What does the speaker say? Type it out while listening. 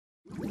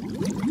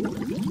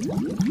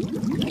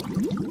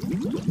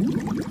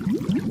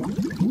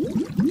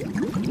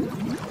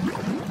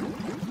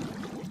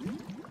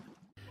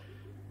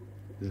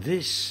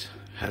This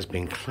has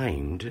been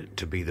claimed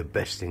to be the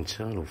best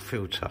internal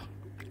filter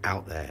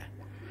out there.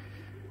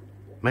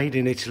 Made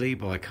in Italy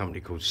by a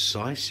company called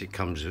SICCE. It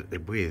comes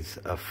with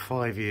a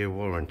 5-year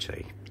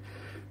warranty.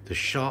 The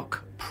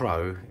Shark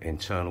Pro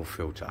internal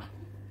filter.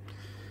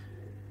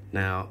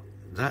 Now,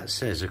 that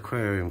says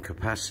aquarium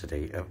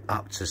capacity of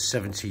up to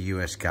 70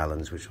 US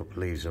gallons, which I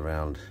believe is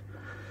around,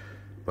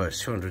 well,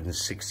 it's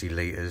 260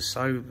 litres.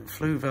 So,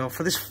 flue valve,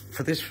 for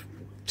this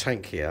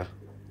tank here,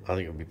 I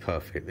think it'll be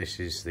perfect. This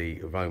is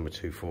the Aroma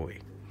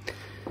 240.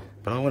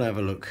 But I want to have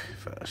a look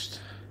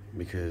first,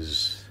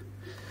 because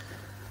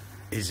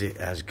is it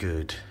as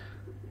good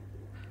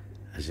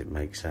as it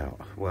makes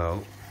out?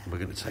 Well, we're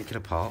going to take it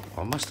apart.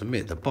 I must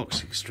admit, the box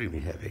is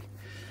extremely heavy.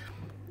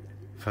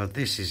 So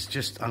this is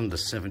just under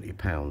 70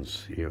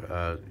 pounds,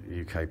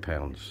 UK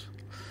pounds.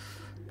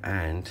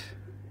 And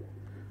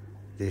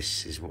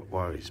this is what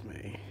worries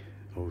me.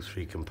 All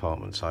 3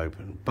 compartments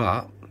open.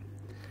 But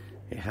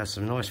it has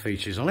some nice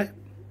features on it,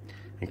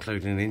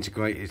 including an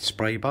integrated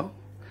spray bar.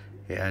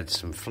 It adds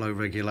some flow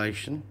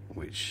regulation,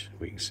 which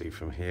we can see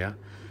from here.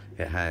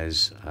 It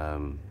has a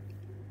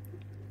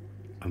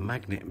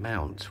magnet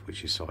mount,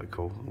 which is quite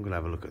cool. I'm going to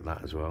have a look at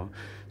that as well.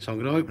 So I'm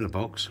going to open the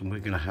box and we're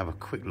going to have a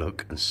quick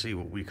look and see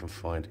what we can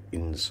find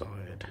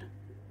inside.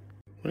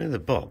 Well, in the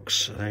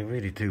box, they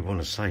really do want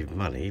to save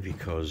money,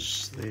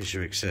 because there's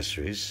your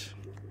accessories.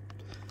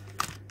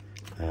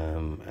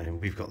 And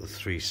we've got the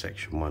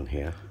 3-section one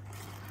here.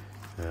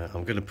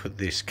 I'm going to put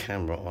this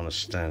camera on a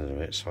stand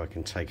of it so I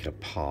can take it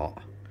apart.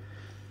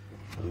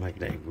 A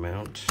magnetic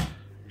mount,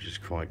 which is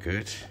quite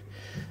good.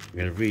 I'm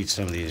going to read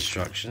some of the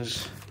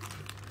instructions,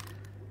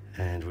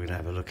 and we're going to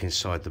have a look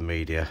inside the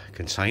media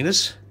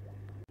containers.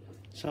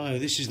 So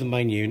this is the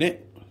main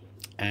unit,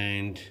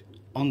 and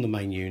on the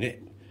main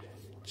unit,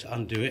 to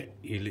undo it,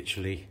 you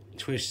literally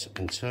twist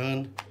and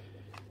turn.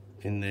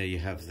 In there you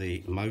have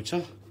the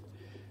motor.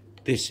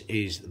 This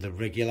is the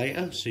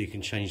regulator, so you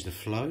can change the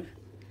flow.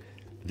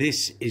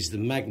 This is the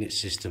magnet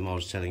system I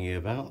was telling you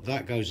about.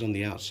 That goes on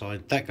the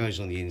outside, that goes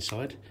on the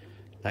inside.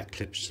 That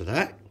clips to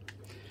that,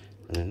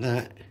 and then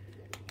that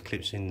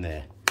clips in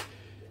there.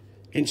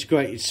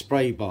 Integrated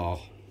spray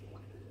bar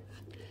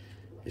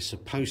is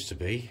supposed to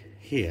be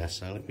here,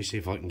 so let me see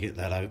if I can get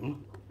that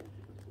open.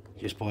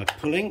 Just by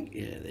pulling,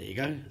 yeah, there you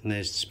go. And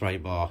there's the spray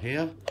bar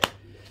here.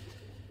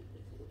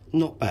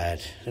 Not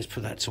bad. Let's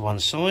put that to one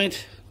side.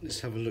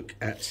 Let's have a look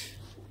at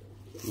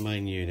the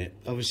main unit.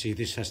 Obviously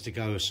this has to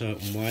go a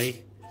certain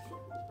way,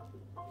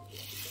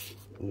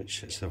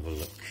 which, let's have a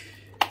look.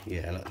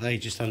 Yeah, look, they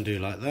just undo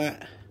like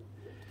that,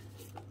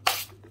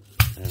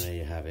 and there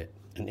you have it.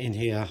 And in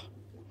here,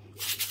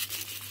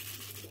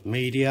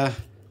 media,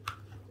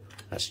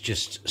 that's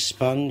just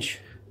sponge.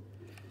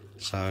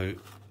 So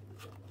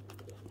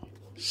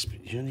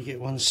you only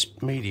get one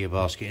media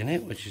basket in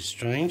it, which is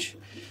strange.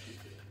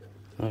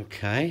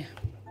 Okay,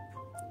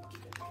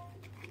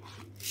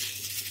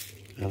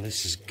 and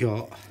this has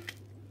got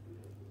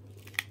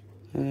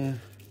some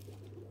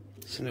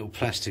little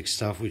plastic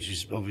stuff, which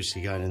is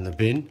obviously going in the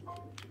bin.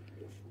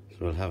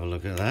 So we'll have a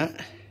look at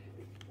that.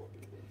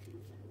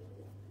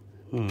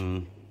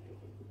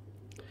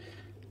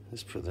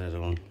 Let's put that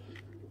on.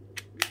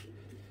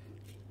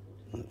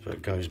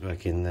 That goes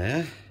back in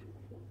there.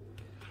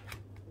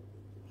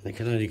 It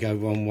can only go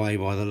one way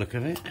by the look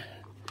of it.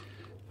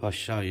 If I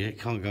show you, it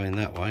can't go in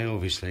that way,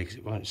 obviously, because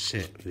it won't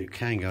sit, but it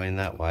can go in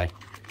that way.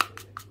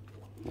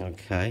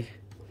 Okay.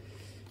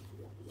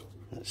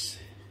 Let's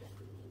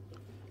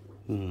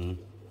see.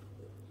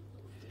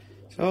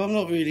 So I'm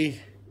not really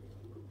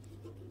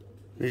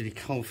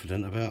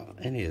confident about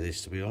any of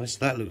this, to be honest.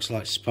 That looks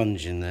like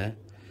sponge in there.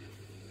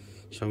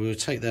 So we'll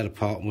take that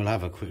apart and we'll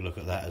have a quick look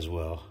at that as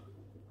well.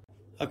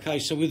 Okay,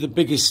 so with the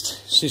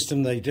biggest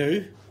system they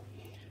do,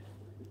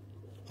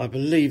 I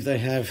believe they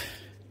have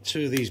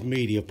 2 of these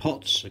media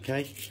pots,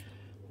 okay?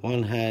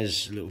 One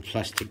has little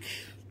plastic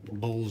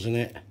balls in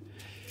it.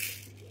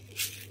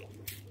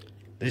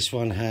 This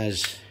one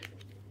has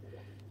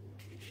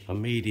a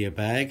media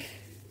bag,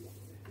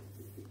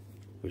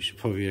 which is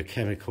probably a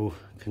chemical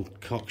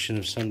concoction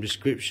of some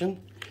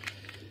description.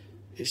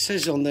 It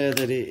says on there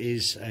that it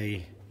is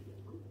a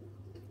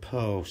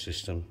pearl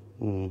system.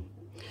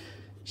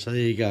 So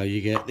there you go,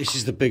 you get, this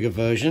is the bigger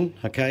version,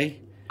 okay?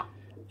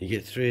 You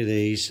get 3 of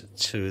these,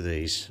 2 of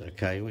these,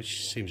 okay,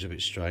 which seems a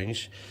bit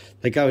strange.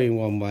 They go in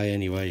one way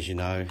anyway, as you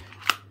know.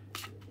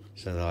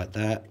 So like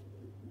that,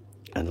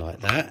 and like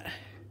that.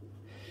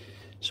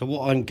 So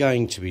what I'm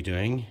going to be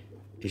doing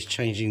is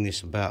changing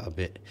this about a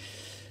bit.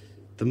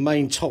 The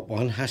main top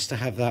one has to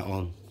have that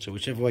on. So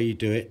whichever way you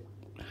do it,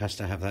 has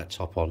to have that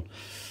top on.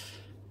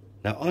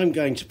 Now I'm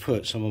going to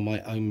put some of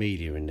my own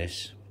media in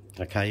this,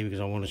 okay,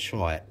 because I want to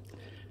try it.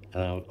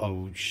 And I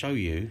will show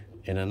you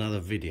in another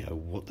video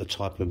what the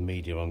type of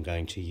media I'm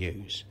going to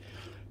use.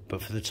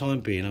 But for the time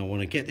being, I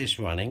want to get this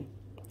running,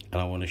 and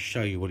I want to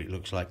show you what it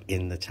looks like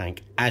in the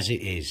tank as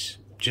it is,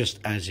 just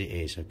as it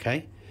is,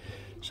 okay?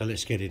 So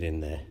let's get it in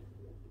there.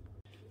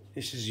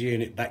 This is the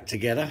unit back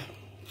together.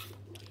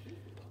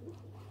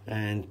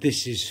 And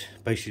this is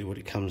basically what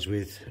it comes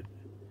with.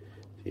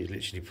 You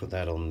literally put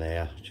that on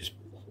there, just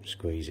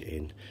squeeze it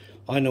in.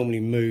 I normally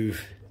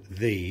move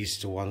these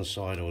to one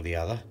side or the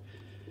other,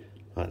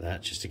 like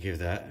that, just to give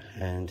that,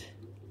 and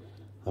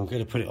I'm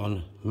going to put it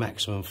on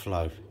maximum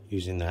flow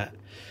using that.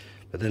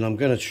 But then I'm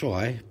going to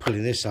try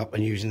pulling this up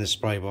and using the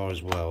spray bar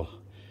as well.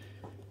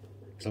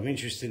 So I'm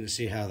interested to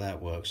see how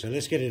that works. So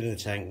let's get it in the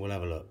tank, we'll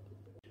have a look.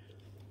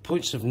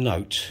 Points of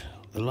note,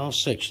 the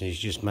last section is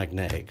just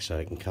magnetic, so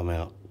it can come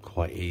out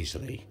quite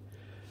easily.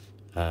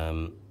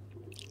 And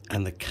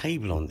the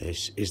cable on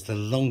this is the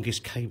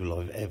longest cable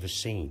I've ever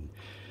seen.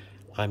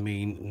 I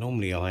mean,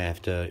 normally I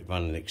have to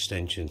run an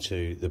extension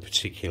to the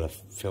particular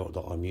filter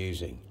that I'm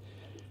using.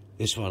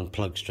 This one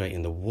plugs straight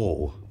in the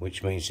wall,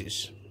 which means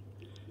it's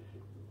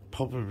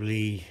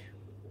probably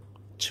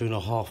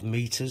 2.5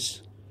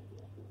 meters.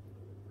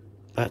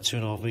 About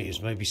 2.5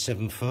 meters, maybe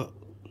 7 foot.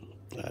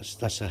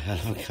 That's a hell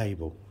of a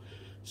cable.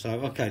 So,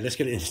 okay, let's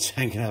get it in the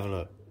tank and have a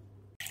look.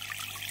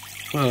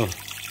 Well,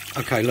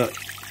 okay, look,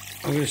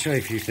 I'm going to show you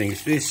a few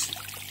things. This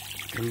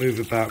can move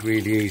about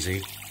really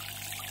easy.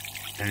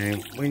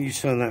 And when you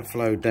turn that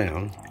flow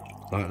down,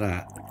 like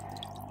that,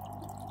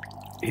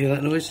 you hear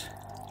that noise?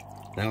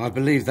 Now, I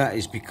believe that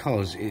is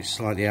because it's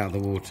slightly out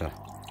of the water.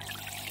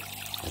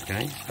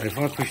 Okay, so if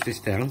I push this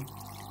down,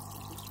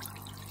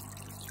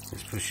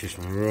 let's push this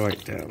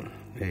right down.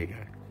 There you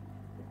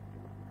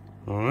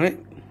go.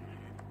 Alright.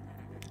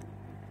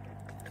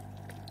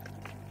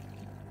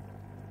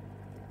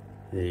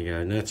 There you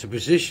go. Now to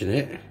position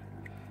it,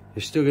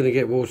 you're still going to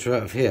get water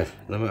out of here,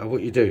 no matter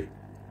what you do.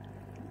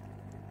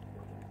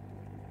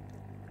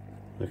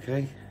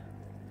 Okay.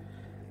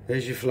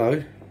 There's your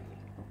flow.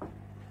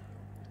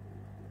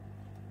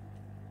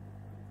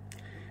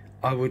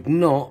 I would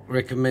not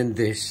recommend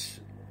this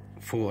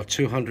for a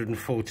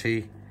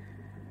 240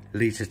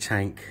 litre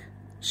tank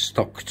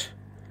stocked.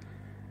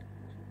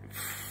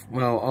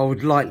 Well, I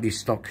would lightly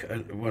stock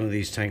one of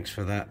these tanks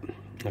for that.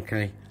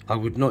 Okay, I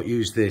would not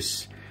use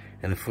this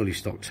in a fully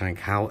stocked tank.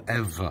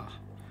 However,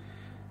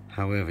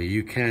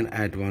 you can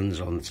add ones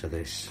onto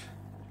this.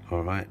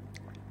 All right,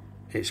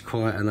 it's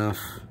quite enough.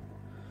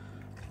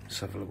 Let's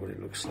have a look what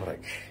it looks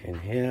like in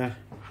here.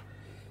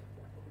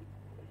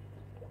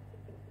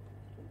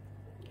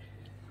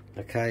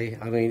 Okay,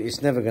 I mean,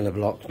 it's never going to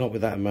block, not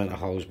with that amount of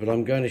holes, but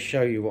I'm going to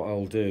show you what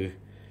I'll do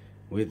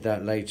with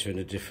that later in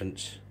a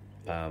different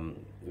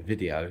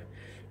video,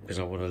 because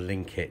I want to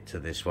link it to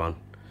this one,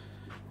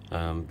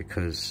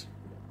 because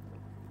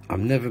I've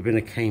never been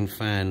a keen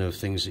fan of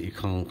things that you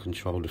can't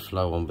control the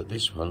flow on, but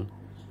this one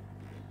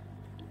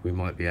we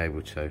might be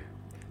able to.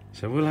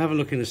 So we'll have a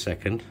look in a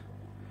second.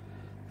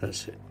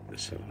 That's it,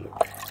 let's have a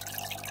look.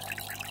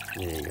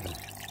 There you go.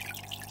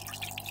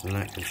 And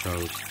that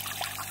controls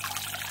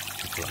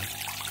the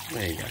flow.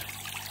 There you go.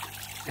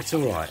 It's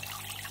alright.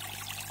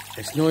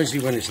 It's noisy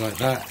when it's like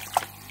that.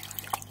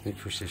 Let me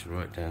push this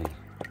right down.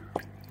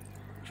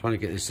 Trying to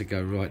get this to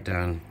go right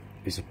down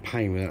is a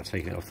pain without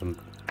taking it off the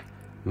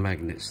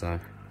magnets though.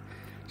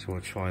 So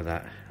we'll try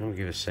that. I'll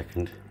give it a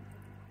second.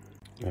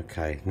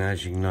 Okay, now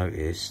as you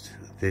noticed,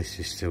 this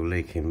is still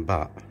leaking,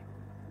 but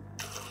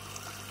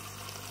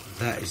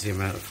that is the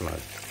amount of flow.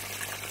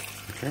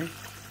 Okay?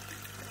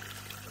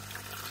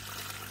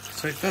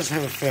 So it does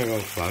have a fair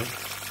old flow.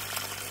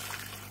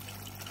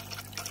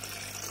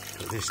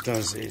 But this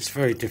does, it's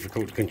very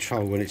difficult to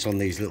control when it's on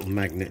these little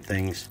magnet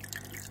things.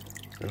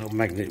 The little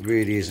magnet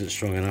really isn't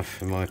strong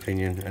enough in my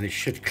opinion, and it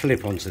should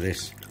clip onto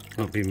this,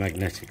 not be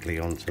magnetically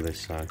onto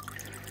this side.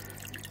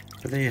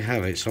 But there you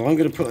have it. So I'm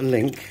going to put a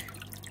link,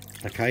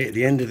 okay, at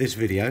the end of this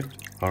video.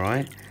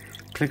 Alright,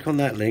 click on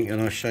that link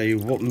and I'll show you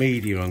what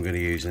media I'm going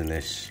to use in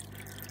this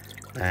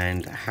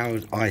and how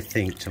I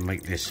think to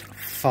make this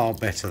far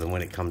better than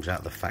when it comes out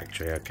of the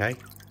factory, okay?